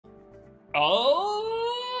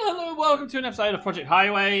Oh, hello, welcome to an episode of Project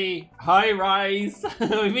Highrise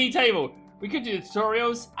with me, Table. We could do the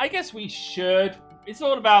tutorials. I guess we should. It's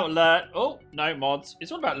all about mods.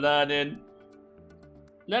 It's all about learning.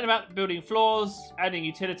 Learn about building floors, adding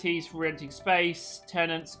utilities for renting space,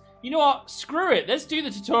 tenants. You know what? Screw it. Let's do the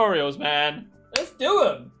tutorials, man. Let's do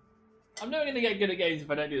them. I'm never going to get good at games if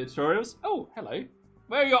I don't do the tutorials. Oh, hello.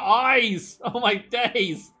 Where are your eyes? Oh, my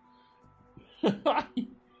days.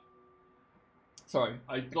 Sorry,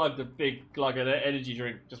 I glugged a big glug of energy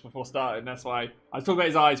drink just before starting. That's why I was talking about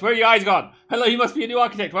his eyes. Where are your eyes gone? Hello, you must be a new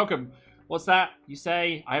architect. Welcome. What's that? You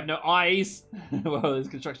say, I have no eyes. Well, there's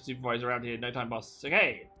construction supervisor around here. No time, boss.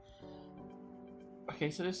 Okay. Okay,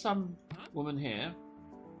 so there's some woman here.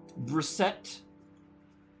 Brissette.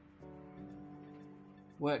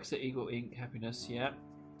 Works at Eagle Inc. Happiness, yeah.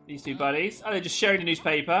 These two buddies. Oh, they're just sharing the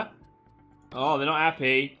newspaper. Oh, they're not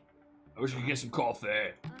happy. I wish we could get some coffee.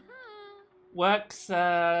 Works,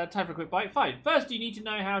 time for a quick bite. Fine. First, you need to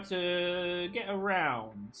know how to get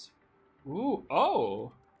around. Ooh,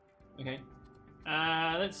 oh. Okay.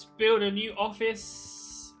 Let's build a new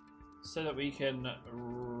office so that we can...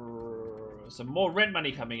 some more rent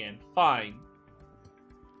money coming in. Fine.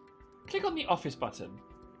 Click on the office button.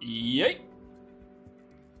 Yay.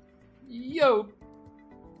 Yo.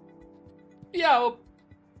 Yo.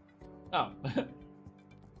 Oh.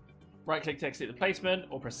 Right click to exit the placement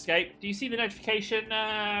or press escape. Do you see the notification?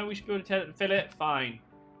 We should build a tenant and fill it. Fine.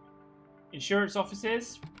 Insurance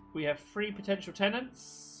offices. We have 3 potential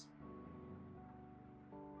tenants.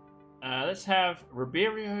 Let's have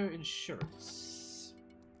Ribeiro Insurance.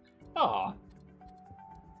 Ah.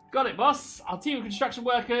 Got it, boss. Our team of construction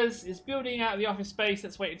workers is building out the office space.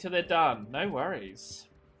 Let's wait until they're done. No worries.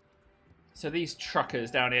 So these truckers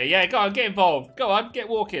down here. Yeah, go on, get involved. Go on, get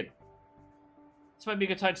walking. This might be a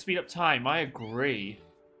good time to speed up time. I agree.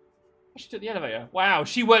 She took the elevator. Wow,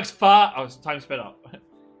 she works far. Oh, time sped up.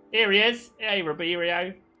 Here he is. Hey,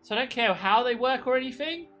 Ribeiro. So I don't care how they work or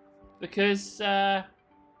anything. Because, oh,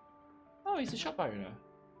 he's a shop owner.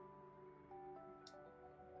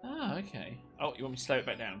 Ah, okay. Oh, you want me to slow it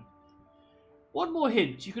back down? One more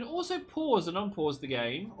hint. You can also pause and unpause the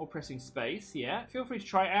game. Or pressing space. Yeah, feel free to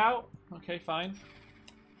try it out. Okay, fine.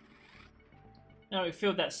 Now we've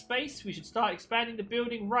filled that space, we should start expanding the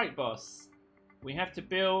building, right, boss? We have to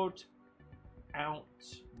build out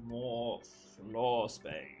more floor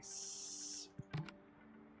space.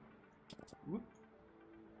 Whoop.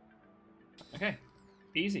 Okay,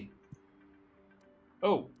 easy.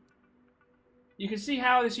 Oh, you can see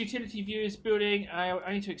how this utility view is building.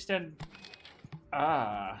 I need to extend.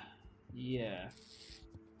 Ah, yeah.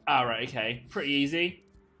 All right, okay, pretty easy.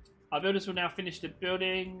 Our builders will now finish the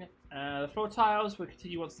building. The floor tiles will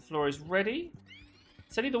continue once the floor is ready.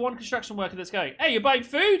 It's only the one construction worker that's going. Hey, you're buying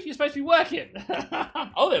food? You're supposed to be working.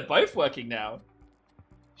 Oh, they're both working now.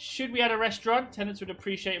 Should we add a restaurant? Tenants would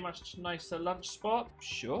appreciate a much nicer lunch spot.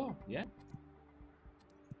 Sure, yeah.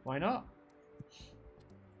 Why not?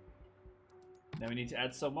 Now we need to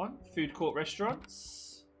add someone. Food court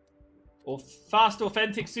restaurants. Or fast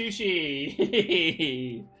authentic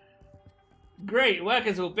sushi. Great,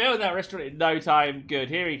 workers will build that restaurant in no time. Good,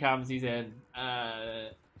 here he comes, he's in.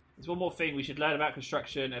 There's one more thing we should learn about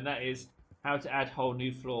construction, and that is how to add whole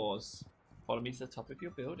new floors. Follow me to the top of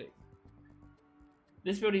your building.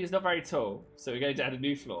 This building is not very tall, so we're going to add a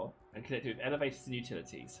new floor and connect it with elevators and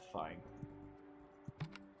utilities. Fine.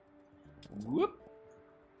 Whoop.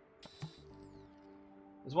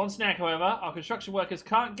 There's one snack, however. Our construction workers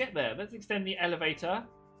can't get there. Let's extend the elevator.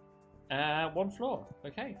 1 floor.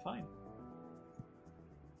 Okay, fine.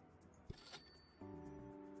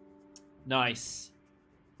 Nice.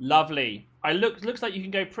 Lovely. Looks like you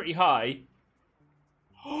can go pretty high.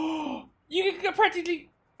 Oh, you can go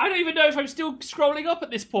practically... I don't even know if I'm still scrolling up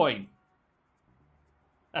at this point.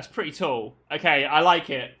 That's pretty tall. Okay, I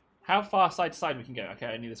like it. How far side to side we can go?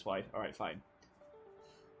 Okay, only this wide. Alright, fine.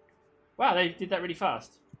 Wow, they did that really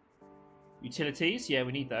fast. Utilities. Yeah,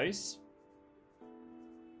 we need those.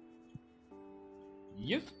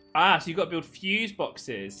 Yep. Ah, so you've got to build fuse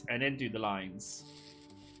boxes and then do the lines.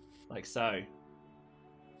 Like so.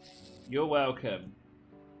 You're welcome.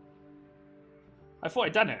 I thought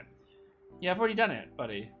I'd done it. Yeah, I've already done it,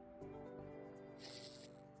 buddy.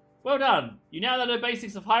 Well done. You now know the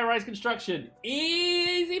basics of high-rise construction.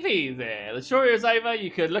 Easy peasy. The tutorial is over. You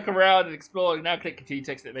can look around and explore. Now click continue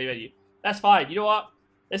text at the main menu. That's fine. You know what?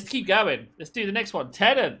 Let's keep going. Let's do the next one.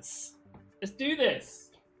 Tenants. Let's do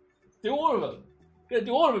this. Let's do all of them. I'm going to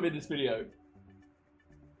do all of them in this video.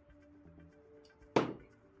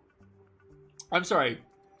 I'm sorry.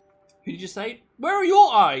 Who did you say? Where are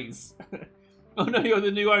your eyes? Oh no, you're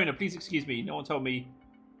the new owner. Please excuse me. No one told me.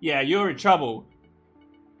 Yeah, you're in trouble.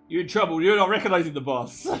 You're in trouble. You're not recognising the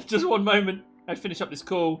boss. Just one moment. I finish up this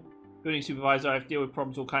call. Building supervisor, I have to deal with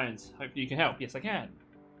problems all kinds. Hopefully you can help. Yes, I can.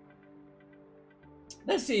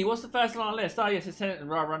 Let's see. What's the first one on our list? Oh, yes, a tenant and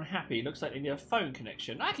rather unhappy. Looks like they need a phone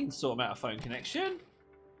connection. I can sort them out a phone connection.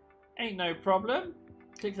 Ain't no problem.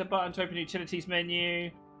 Click the button to open the utilities menu.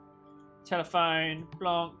 Telephone.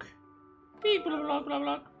 Blanc. Beep, blah, blah, blah,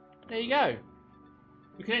 blah. There you go.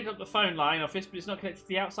 We connected up the phone line office, but it's not connected to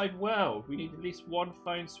the outside world. We need at least one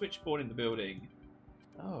phone switchboard in the building.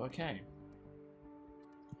 Oh, okay.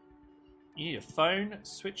 You need a phone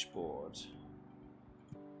switchboard.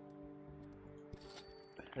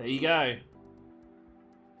 There you go.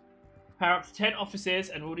 Power up to 10 offices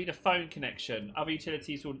and we'll need a phone connection. Other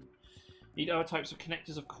utilities will need other types of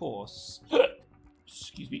connectors, of course.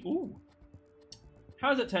 Excuse me. Ooh.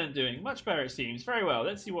 How's that tenant doing? Much better, it seems. Very well.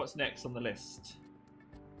 Let's see what's next on the list.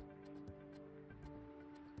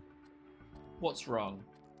 What's wrong?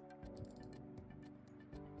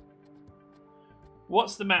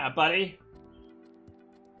 What's the matter, buddy?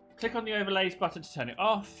 Click on the overlays button to turn it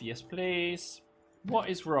off. Yes, please. What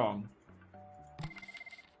is wrong?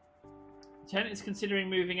 The tenant is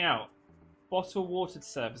considering moving out. Bottled water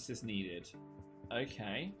services needed.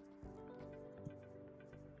 Okay.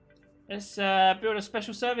 Let's build a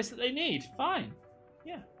special service that they need. Fine.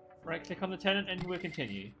 Yeah. Right click on the tenant and we'll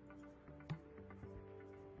continue.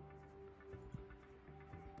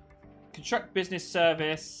 Construct business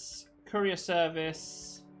service. Courier service.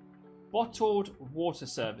 Bottled water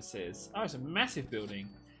services. Oh, it's a massive building.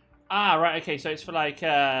 Ah, right, okay, so it's for like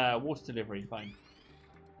water delivery. Fine.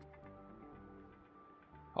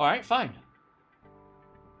 Alright, fine.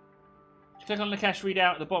 Click on the cash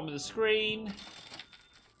readout at the bottom of the screen.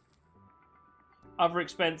 Other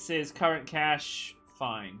expenses, current cash,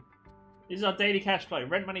 fine. This is our daily cash flow.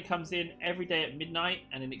 Rent money comes in every day at midnight,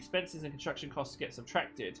 and then expenses and construction costs get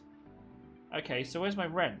subtracted. Okay, so where's my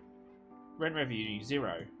rent? Rent revenue,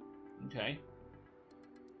 0. Okay.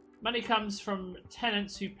 Money comes from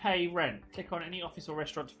tenants who pay rent. Click on any office or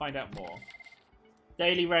restaurant to find out more.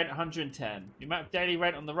 Daily rent, 110. The amount of daily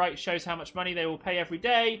rent on the right shows how much money they will pay every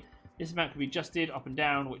day. This amount can be adjusted up and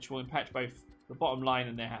down, which will impact both the bottom line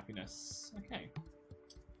and their happiness. Okay.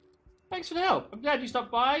 Thanks for the help. I'm glad you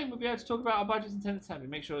stopped by, and we'll be able to talk about our budgets and tenants happy.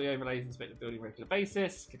 Make sure the overlays inspect the building on a regular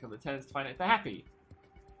basis. Click on the tenants to find out if they're happy.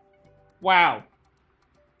 Wow.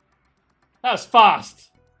 That was fast.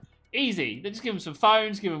 Easy. They just give them some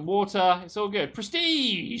phones, give them water. It's all good.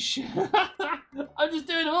 Prestige. I'm just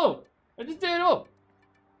doing it all. I'm just doing it all.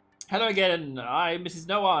 Hello again. I'm Mrs.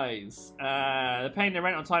 No Eyes. They're paying their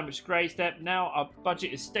rent on time, which is a great step. Now our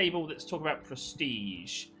budget is stable. Let's talk about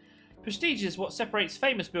prestige. Prestige is what separates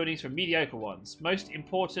famous buildings from mediocre ones. Most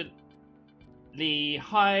importantly,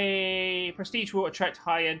 high prestige will attract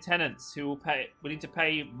high-end tenants who will willing to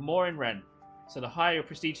pay more in rent. So the higher your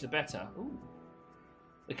prestige, the better. Ooh.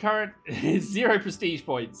 The current is 0 prestige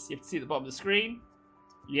points. You have to see at the bottom of the screen.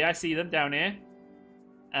 Yeah, I see them down here.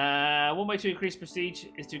 One way to increase prestige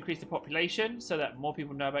is to increase the population so that more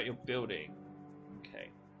people know about your building.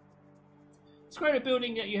 Okay. Square a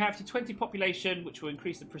building that you have to 20 population, which will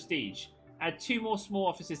increase the prestige. Add 2 more small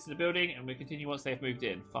offices to the building, and we'll continue once they've moved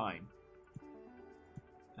in. Fine.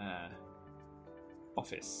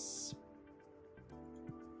 Office.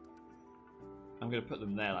 I'm going to put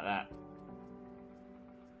them there like that.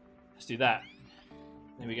 Let's do that.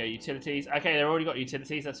 There we go, utilities. Okay, they've already got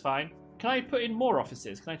utilities, that's fine. Can I put in more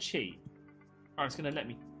offices? Can I cheat? Oh, it's going to let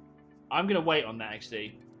me... I'm going to wait on that,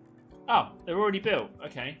 actually. Oh, they're already built.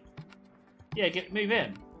 Okay. Yeah, move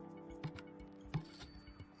in.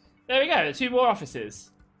 There we go, 2 more offices.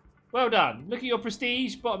 Well done. Look at your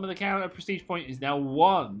prestige. Bottom of the counter, prestige point is now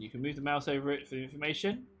 1. You can move the mouse over it for the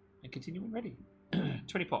information. And continue when ready.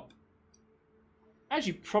 20 pop. As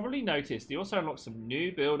you probably noticed, they also unlock some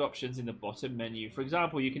new build options in the bottom menu. For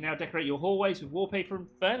example, you can now decorate your hallways with wallpaper and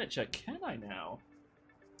furniture. Can I now?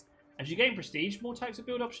 As you gain prestige, more types of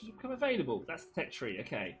build options will become available. That's the tech tree,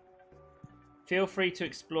 okay. Feel free to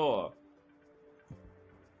explore.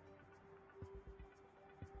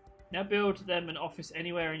 Now build them an office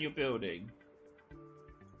anywhere in your building.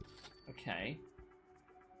 Okay.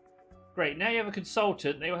 Great, now you have a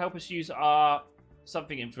consultant. They will help us use our...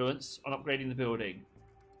 something influence on upgrading the building.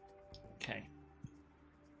 Okay.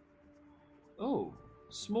 Oh,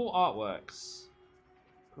 small artworks.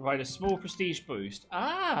 Provide a small prestige boost.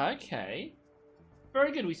 Ah, okay.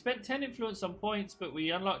 Very good. We spent 10 influence on points, but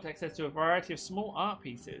we unlocked access to a variety of small art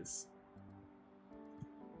pieces.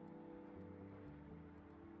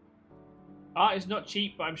 Art is not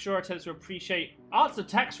cheap, but I'm sure our tenants will appreciate... Art's a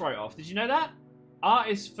tax write-off. Did you know that? Art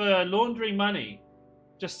is for laundering money.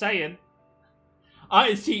 Just saying. Art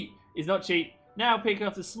is cheap. Is not cheap. Now pick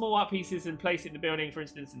up the small art pieces and place it in the building, for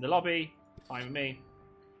instance, in the lobby. Fine with me.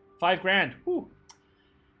 $5 grand. Whew.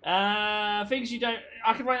 Things you don't...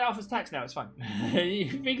 I can write it off as tax now, it's fine.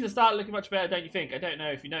 Things are starting looking much better, don't you think? I don't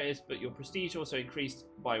know if you noticed, but your prestige also increased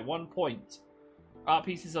by 1 point. Art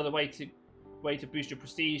pieces are the way to boost your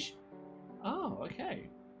prestige. Oh, okay.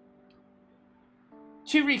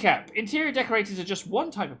 To recap, interior decorators are just one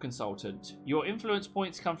type of consultant. Your influence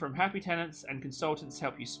points come from happy tenants, and consultants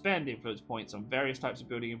help you spend influence points on various types of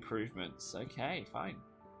building improvements. Okay, fine.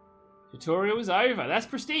 Tutorial is over. That's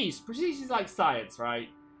prestige. Prestige is like science, right?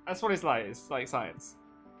 That's what it's like. It's like science.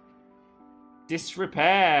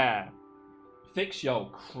 Disrepair. Fix your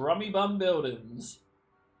crummy bum buildings.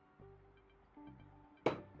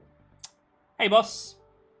 Hey, boss.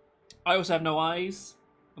 I also have no eyes.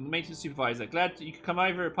 I'm the maintenance supervisor. Glad that you could come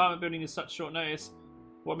over. Apartment building is such short notice.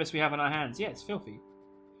 What mess we have on our hands? Yeah, it's filthy.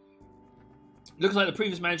 Looks like the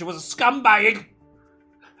previous manager was a scumbag.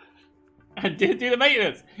 And didn't do the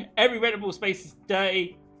maintenance. Every rentable space is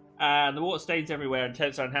dirty. And the water stains everywhere and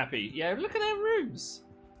tenants are unhappy. Yeah, look at their rooms.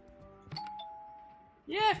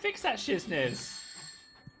 Yeah, fix that shizness.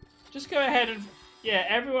 Just go ahead and... Yeah,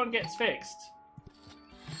 everyone gets fixed.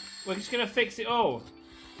 We're just going to fix it all.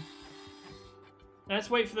 Let's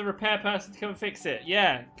wait for the repair person to come and fix it.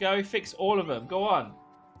 Yeah, go fix all of them. Go on.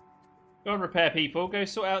 Go on, repair people. Go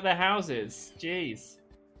sort out their houses. Jeez.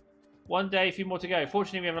 One day, a few more to go.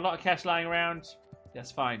 Fortunately, we have a lot of cash lying around.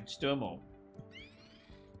 That's fine. Just do them all.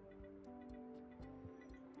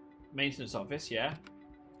 Maintenance office, yeah.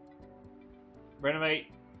 Renovate.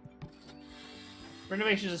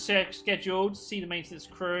 Renovations are scheduled. See the maintenance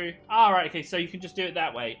crew. Ah, right, okay, so you can just do it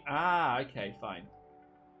that way. Ah, okay, fine.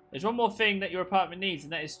 There's one more thing that your apartment needs,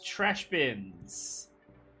 and that is trash bins.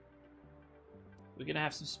 We're going to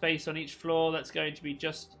have some space on each floor that's going to be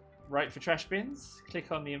just right for trash bins.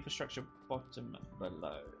 Click on the infrastructure bottom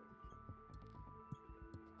below.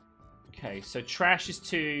 Okay, so trash is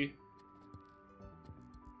 2.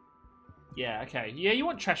 Yeah, okay. Yeah, you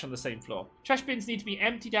want trash on the same floor. Trash bins need to be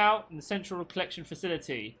emptied out in the central collection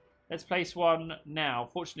facility. Let's place one now.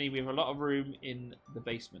 Fortunately, we have a lot of room in the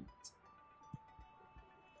basement.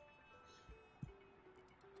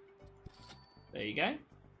 There you go.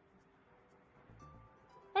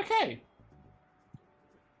 Okay.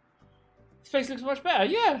 This place looks much better.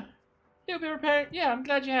 Yeah. It'll be repaired. Yeah, I'm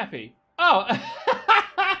glad you're happy. Oh.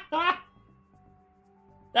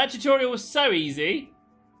 That tutorial was so easy.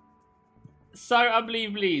 So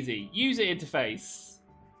unbelievably easy. User interface.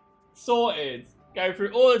 Sorted. Go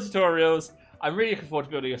through all the tutorials. I'm really looking forward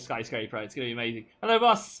to building a skyscraper. It's going to be amazing. Hello,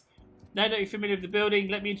 boss. Now that you're familiar with the building,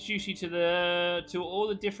 let me introduce you to all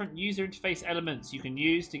the different user interface elements you can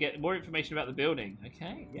use to get more information about the building.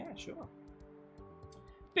 Okay, yeah, sure.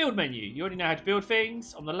 Build menu. You already know how to build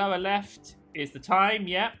things. On the lower left is the time.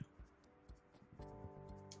 Yeah.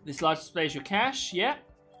 This large displays your cash. Yeah.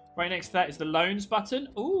 Right next to that is the loans button.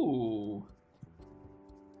 Ooh.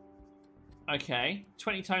 Okay.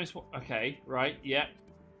 20 times... Okay, right. Yeah.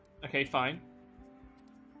 Okay, fine.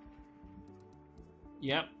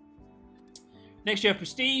 Yep. Next you have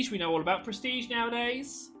prestige. We know all about prestige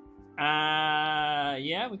nowadays.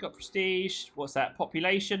 Yeah, we've got prestige. What's that?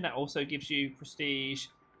 Population. That also gives you prestige.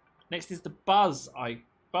 Next is the buzz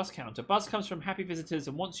counter. Buzz comes from happy visitors,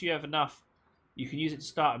 and once you have enough, you can use it to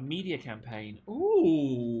start a media campaign.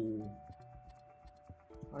 Ooh.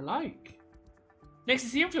 I like. Next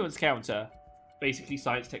is the influence counter. Basically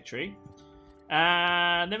science tech tree.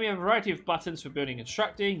 And then we have a variety of buttons for building and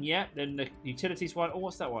constructing. Yeah, then the utilities one. Oh,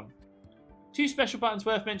 what's that one? 2 special buttons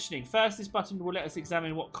worth mentioning. First, this button will let us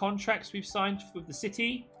examine what contracts we've signed with the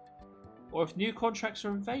city, or if new contracts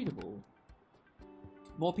are available.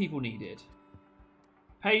 More people needed.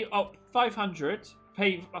 Pay up 500.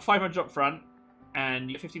 Pay 500 up front, and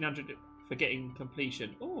you get 1500 for getting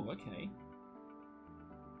completion. Oh, okay.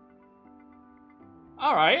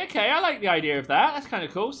 Alright, okay, I like the idea of that. That's kind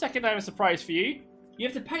of cool. Second, I have a surprise for you. You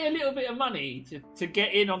have to pay a little bit of money to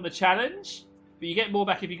get in on the challenge, but you get more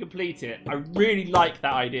back if you complete it. I really like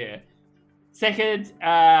that idea. Second,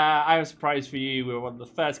 I have a surprise for you. We're one of the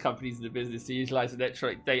first companies in the business to utilize an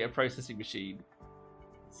electronic data processing machine.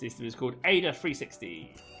 The system is called Ada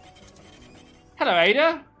 360. Hello,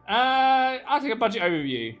 Ada. I'll take a budget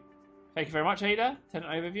overview. Thank you very much, Ada.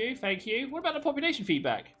 Tenant overview. Thank you. What about the population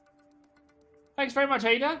feedback? Thanks very much,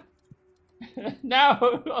 Ada. Now,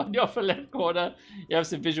 on the upper left corner, you have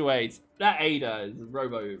some visual aids. That Ada is a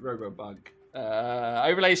robo-bug.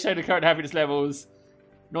 Overlays show the current happiness levels,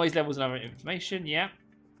 noise levels, and other information. Yeah.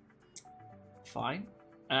 Fine.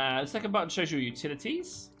 The second button shows your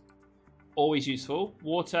utilities. Always useful.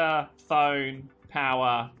 Water, phone,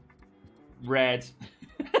 power, red.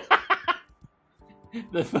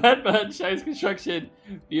 The third button shows construction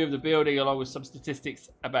view of the building along with some statistics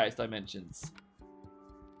about its dimensions.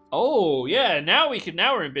 Oh, yeah, now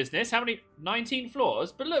we're in business. How many? 19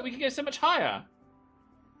 floors? But look, we can go so much higher.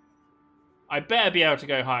 I better be able to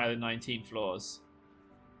go higher than 19 floors.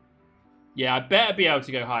 Yeah, I better be able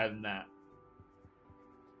to go higher than that.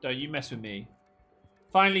 Don't you mess with me.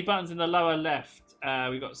 Finally, buttons in the lower left.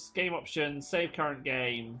 We've got game options, save current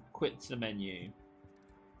game, quit to the menu.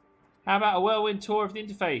 How about a whirlwind tour of the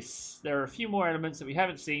interface? There are a few more elements that we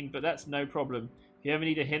haven't seen, but that's no problem. If you ever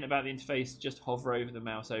need a hint about the interface, just hover over the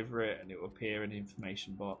mouse over it and it will appear in the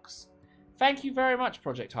information box. Thank you very much,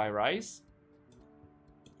 Project Highrise.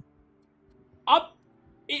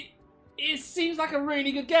 It seems like a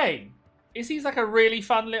really good game. It seems like a really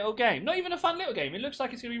fun little game. Not even a fun little game. It looks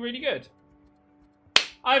like it's going to be really good.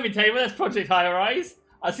 I'm in Tamer. That's Project Highrise.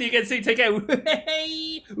 I'll see you again soon. Take care.